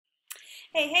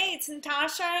Hey, it's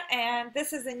Natasha, and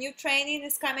this is a new training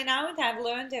is coming out. I've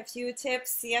learned a few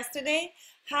tips yesterday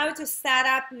how to set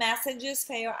up messages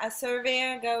for your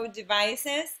Asirvia Go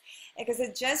devices because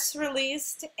it just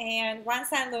released. And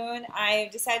once I learned, I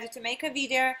decided to make a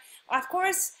video. Of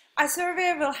course,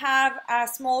 Asirvia will have a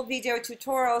small video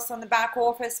tutorials on the back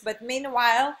office, but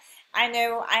meanwhile, I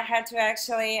know I had to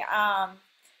actually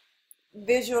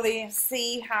visually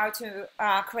see how to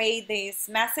create these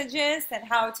messages and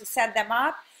how to set them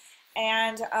up,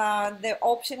 and the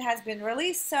option has been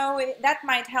released, so that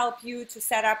might help you to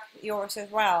set up yours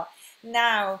as well.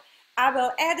 Now I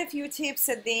will add a few tips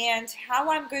at the end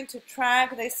how I'm going to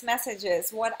track these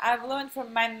messages, what I've learned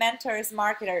from my mentors,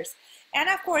 marketers. And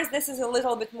of course this is a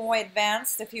little bit more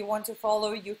advanced. If you want to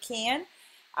follow, you can.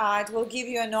 It will give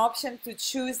you an option to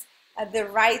choose the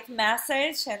right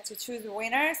message and to choose a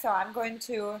winner. So I'm going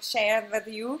to share with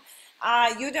you.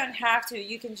 You don't have to.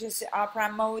 You can just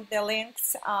promote the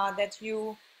links that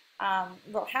you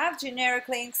will have generic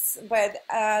links. But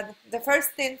the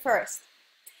first thing first,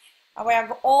 we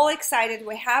are all excited.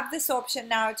 We have this option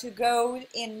now to go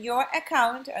in your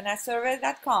account on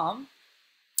asirvia.com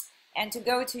and to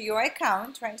go to your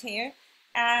account right here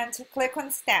and to click on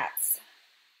stats.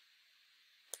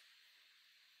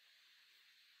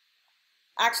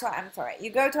 Actually, I'm sorry. You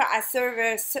go to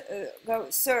Asirvia Go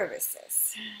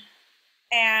services,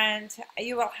 and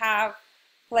you will have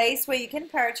place where you can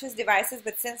purchase devices.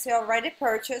 But since you already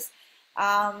purchased,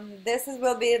 this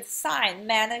will be the sign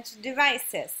manage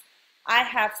devices. I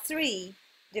have 3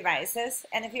 devices,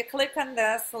 and if you click on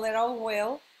this little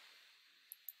wheel,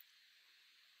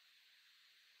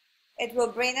 it will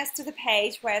bring us to the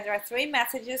page where there are 3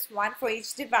 messages, 1 for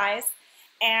each device.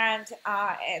 And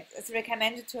it's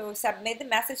recommended to submit the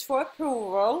message for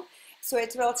approval. So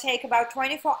it will take about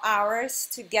 24 hours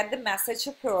to get the message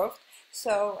approved.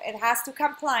 So it has to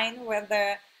comply with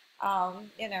the,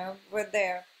 with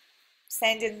the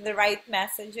sending the right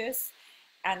messages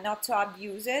and not to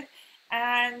abuse it.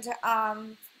 And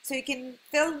so you can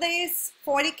fill this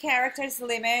 40 characters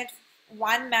limit,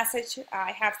 1 message.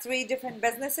 I have 3 different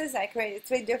businesses. I created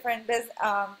 3 different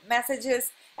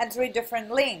messages and 3 different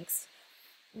links.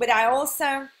 But I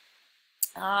also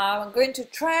am going to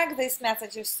track these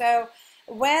messages, so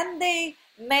when they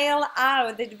mail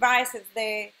out the devices,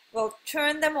 they will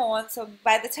turn them on, so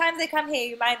by the time they come here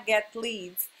you might get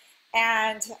leads.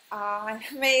 And I'm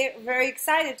very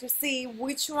excited to see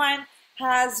which one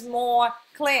has more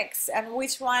clicks and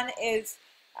which one is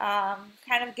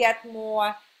kind of get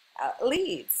more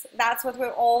leads. That's what we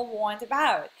all want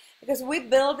about, because we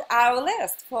build our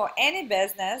list for any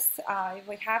business.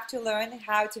 We have to learn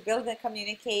how to build and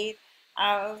communicate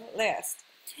our list.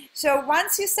 So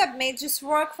once you submit, just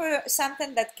work for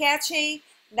something that's catchy,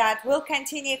 that will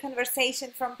continue conversation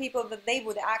from people that they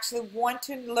would actually want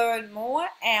to learn more,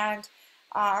 and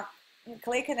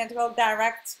click, and it will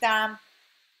direct them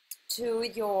to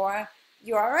your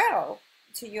URL,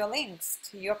 to your links,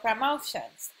 to your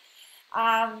promotions.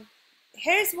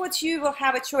 Here's what you will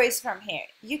have a choice from here.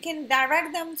 You can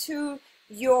direct them to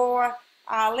your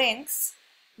links,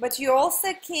 but you also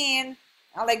can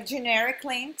like generic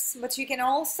links, but you can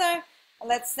also,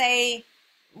 let's say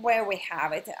where we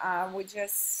have it,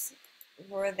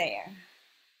 we're there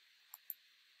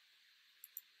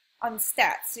on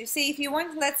stats. You see, if you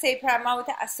want, let's say, promote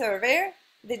Asirvia,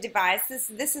 the devices,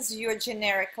 this is your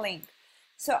generic link.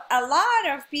 So a lot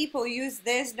of people use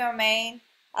this domain,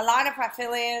 a lot of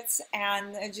affiliates,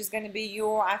 and it's just going to be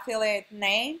your affiliate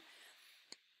name.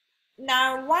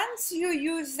 Now, once you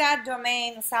use that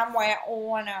domain somewhere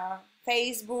on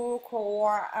Facebook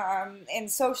or in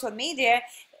social media,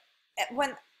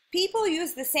 when people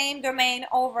use the same domain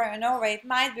over and over, it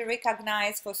might be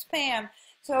recognized for spam.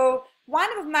 So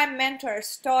one of my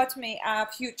mentors taught me a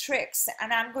few tricks,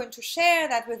 and I'm going to share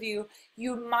that with you.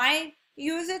 You might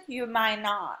use it, you might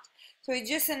not. So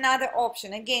it's just another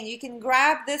option. Again, you can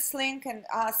grab this link and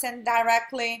send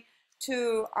directly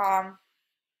to,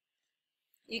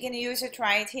 you can use it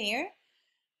right here,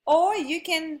 or you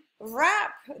can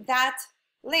wrap that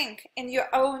link in your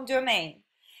own domain.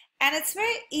 And it's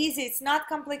very easy, it's not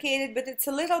complicated, but it's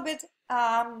a little bit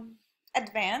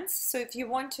advanced. So if you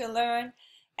want to learn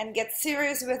and get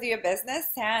serious with your business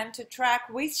and to track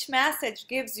which message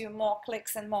gives you more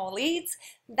clicks and more leads,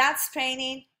 that's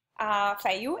training for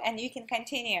you, and you can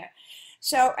continue.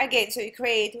 So again, so you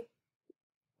create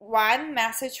 1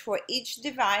 message for each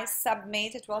device,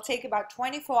 submit. It will take about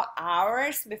 24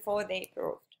 hours before they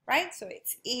approved, right? So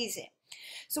it's easy.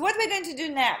 So what we're going to do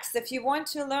next, if you want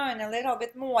to learn a little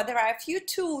bit more, there are a few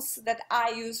tools that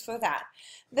I use for that.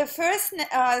 The first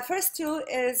tool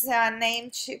is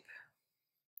Namecheap.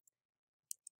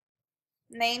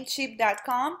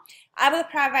 namecheap.com. I will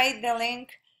provide the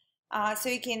link so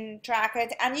you can track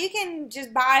it, and you can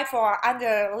just buy for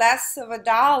under less of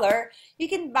 $1. You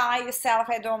can buy yourself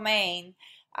a domain,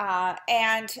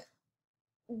 and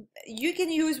you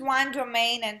can use one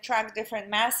domain and track different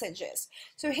messages.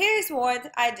 So here's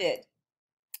what I did.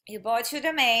 You bought your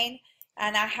domain,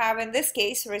 and I have in this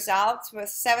case results with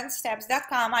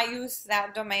 7steps.com. I use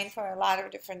that domain for a lot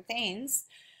of different things.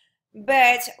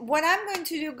 But what I'm going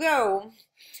to do,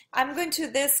 I'm going to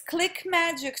this Click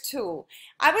Magic tool.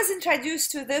 I was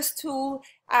introduced to this tool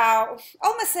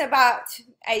almost about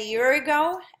a year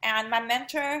ago, and my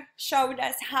mentor showed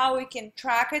us how we can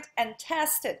track it and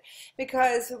test it,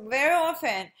 because very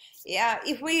often, yeah,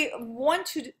 if we want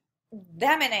to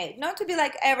dominate, not to be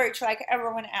like average like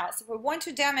everyone else, if we want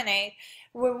to dominate,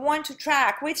 we want to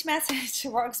track which message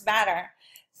works better.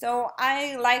 So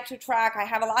I like to track. I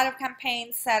have a lot of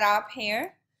campaigns set up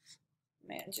here.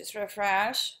 Just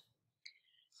refresh.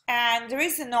 And there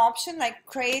is an option like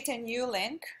create a new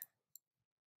link.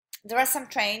 There are some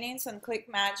trainings on Click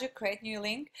Magic, create new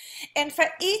link. And for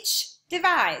each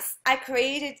device, I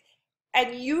created a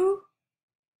new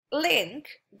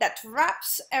link that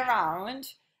wraps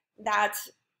around that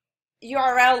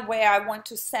URL where I want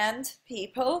to send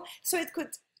people, so it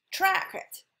could track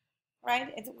it.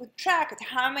 Right? It would track it,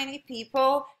 how many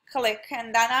people click,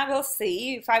 and then I will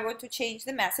see if I want to change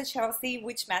the message, I will see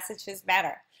which message is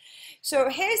better. So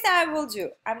here's what I will do.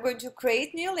 I'm going to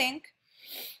create new link,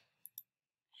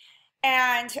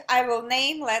 and I will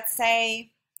name, let's say,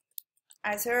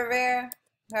 Asirvia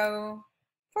Go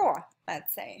 4,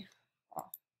 let's say.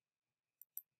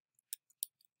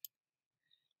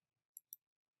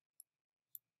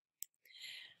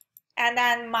 And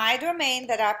then my domain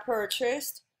that I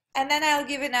purchased, and then I'll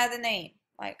give another name,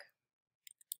 like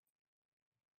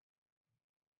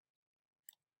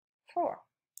 4.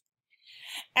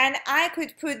 And I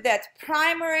could put that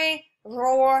primary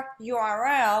raw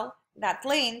URL, that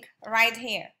link, right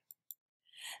here.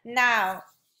 Now,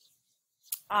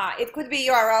 it could be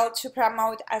URL to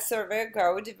promote a Asirvia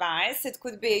Go device. It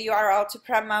could be a URL to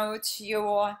promote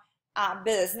your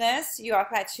business, your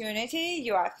opportunity,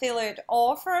 your affiliate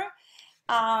offer.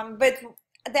 But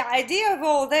the idea of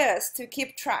all this to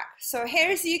keep track. So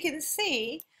here's, you can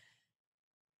see,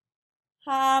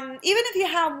 even if you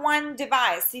have one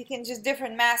device, you can just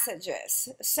different messages.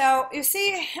 So you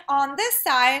see on this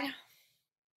side,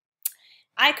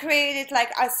 I created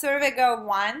like Asirvia Go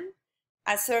 1,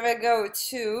 Asirvia Go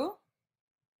 2,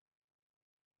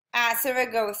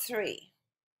 Asirvia Go 3.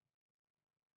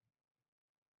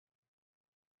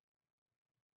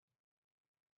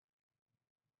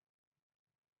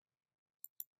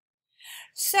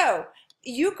 So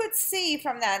you could see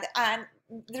from that, and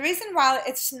the reason why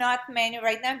it's not many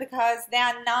right now, because they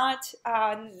are not,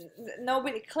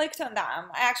 nobody clicked on them.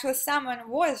 Actually, someone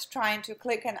was trying to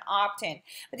click and opt in.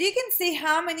 But you can see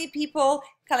how many people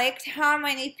clicked, how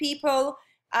many people,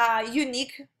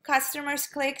 unique customers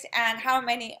clicked, and how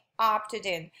many opted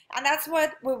in. And that's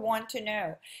what we want to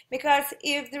know. Because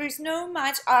if there is no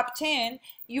much opt-in,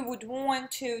 you would want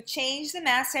to change the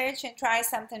message and try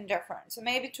something different. So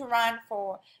maybe to run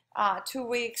for 2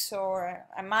 weeks or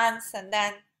a month and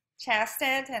then test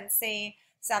it and see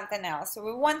something else. So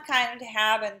we want kind of to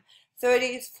have in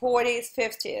 30s, 40s,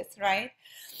 50s, right?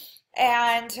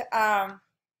 And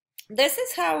this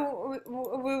is how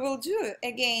we will do it.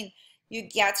 Again, you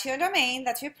get your domain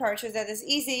that you purchased. That is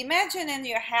easy. Imagine in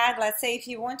your head, let's say if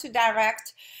you want to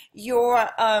direct your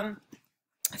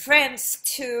friends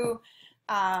to,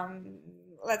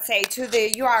 let's say, to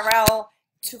the URL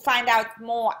to find out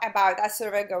more about a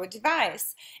Asirvia Go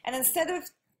device. And instead of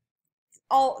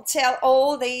tell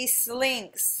all these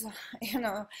links,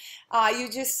 you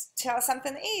just tell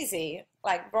something easy,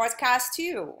 like broadcast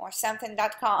you or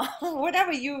something.com,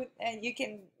 whatever you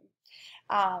can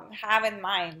have in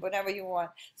mind, whatever you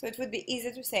want. So it would be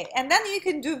easy to say. And then you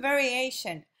can do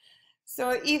variation.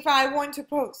 So if I want to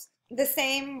post the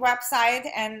same website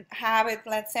and have it,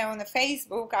 let's say, on the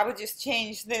Facebook, I would just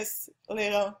change this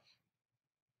little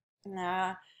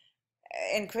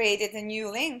and created a new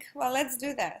link. Well, let's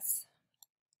do this.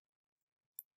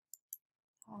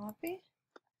 Copy.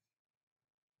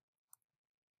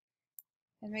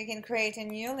 And we can create a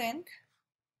new link.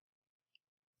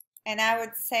 And I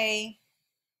would say,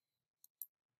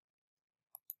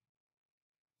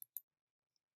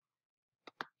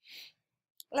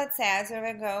 let's say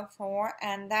Asirvia Go 4,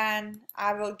 and then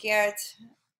I will get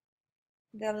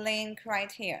the link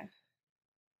right here.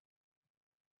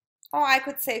 Or I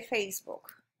could say Facebook,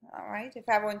 all right, if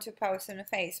I want to post on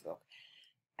Facebook.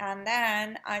 And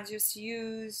then I just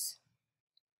use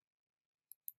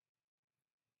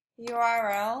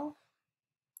URL,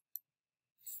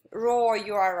 raw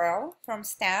URL from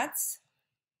stats.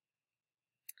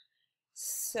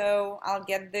 So I'll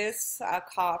get this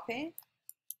copy,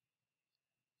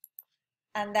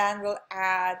 and then we'll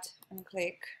add and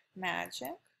click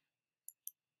magic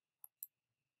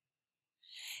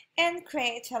and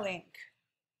create a link.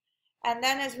 And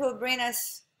then it will bring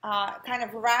us kind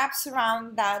of wraps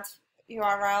around that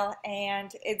URL,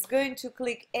 and it's going to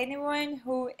click anyone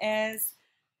who is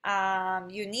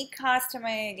unique customer.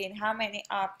 Again, how many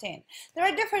opt-in. There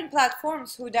are different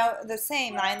platforms who do the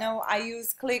same. I know I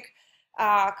use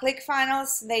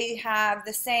ClickFunnels. They have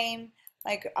the same,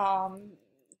 like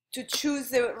to choose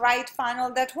the right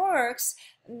funnel that works.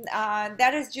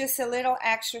 That is just a little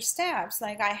extra steps.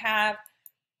 Like I have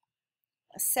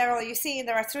several. You see,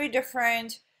 there are three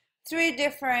different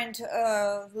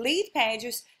lead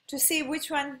pages to see which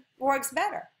one works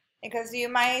better, because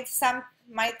some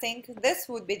might think this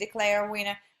would be declare a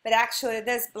winner, but actually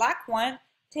this black one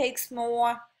takes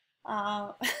more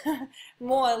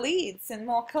more leads and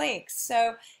more clicks.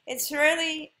 So it's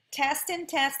really testing,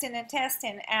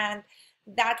 and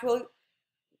that will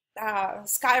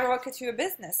skyrocket your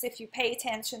business if you pay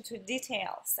attention to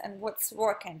details and what's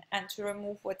working, and to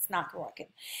remove what's not working.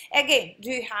 Again, do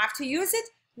you have to use it?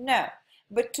 No.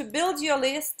 But to build your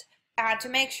list, to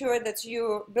make sure that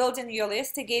you're building your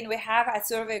list, again, we have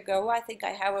Asirvia Go. I think I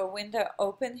have a window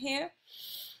open here.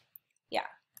 Yeah,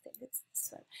 I think it's this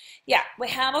one. Yeah, we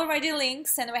have already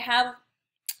links, and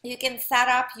you can set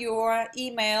up your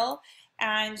email,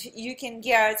 and you can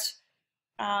get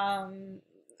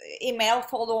email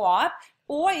follow-up.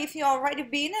 Or if you've already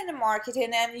been in the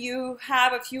marketing and you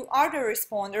have a few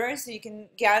autoresponders, you can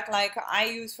get, like I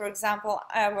use, for example,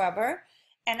 Weber,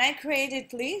 and I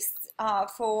created lists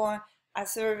for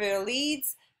Asirvia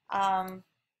leads. I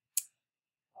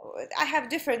have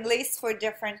different lists for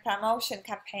different promotion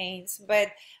campaigns,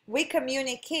 but we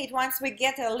communicate. Once we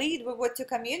get a lead, we want to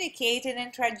communicate and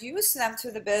introduce them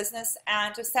to the business,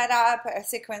 and to set up a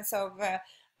sequence of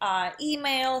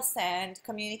emails and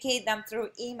communicate them through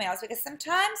emails, because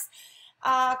sometimes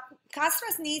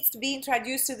customers need to be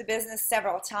introduced to the business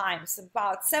several times,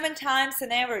 about 7 times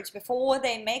on average, before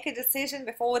they make a decision,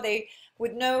 before they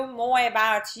would know more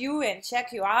about you and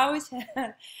check you out.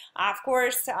 And of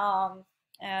course,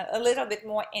 a little bit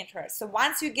more interest. So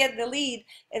once you get the lead,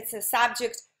 it's a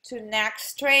subject to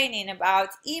next training about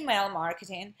email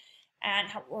marketing, and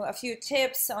a few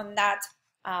tips on that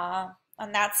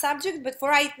subject. But for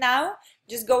right now,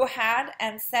 just go ahead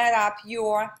and set up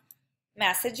your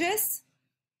messages.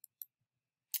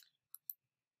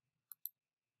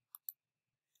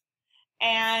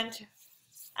 And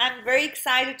I'm very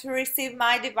excited to receive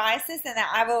my devices, and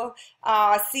I will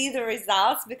see the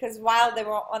results, because while they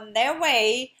were on their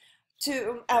way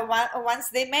to once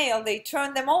they mail, they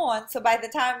turn them on. So by the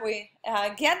time we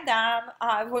get them,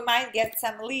 we might get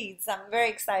some leads. I'm very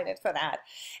excited for that.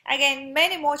 Again,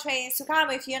 many more trainings to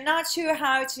come. If you're not sure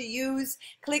how to use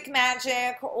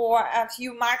ClickMagick or a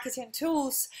few marketing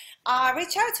tools,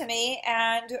 reach out to me,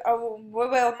 and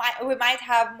we might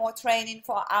have more training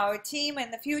for our team in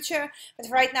the future.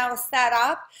 But right now, set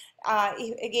up.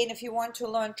 Again, if you want to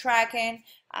learn tracking,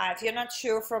 if you're not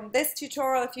sure from this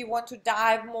tutorial, if you want to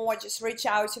dive more, just reach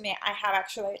out to me. I have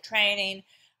actually a training,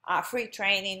 free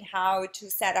training, how to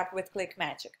set up with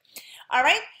ClickMagick. All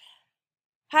right.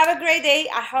 Have a great day.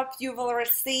 I hope you will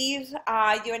receive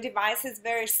your devices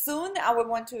very soon. I will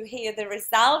want to hear the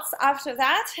results after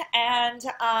that. And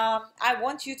I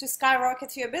want you to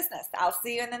skyrocket your business. I'll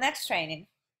see you in the next training.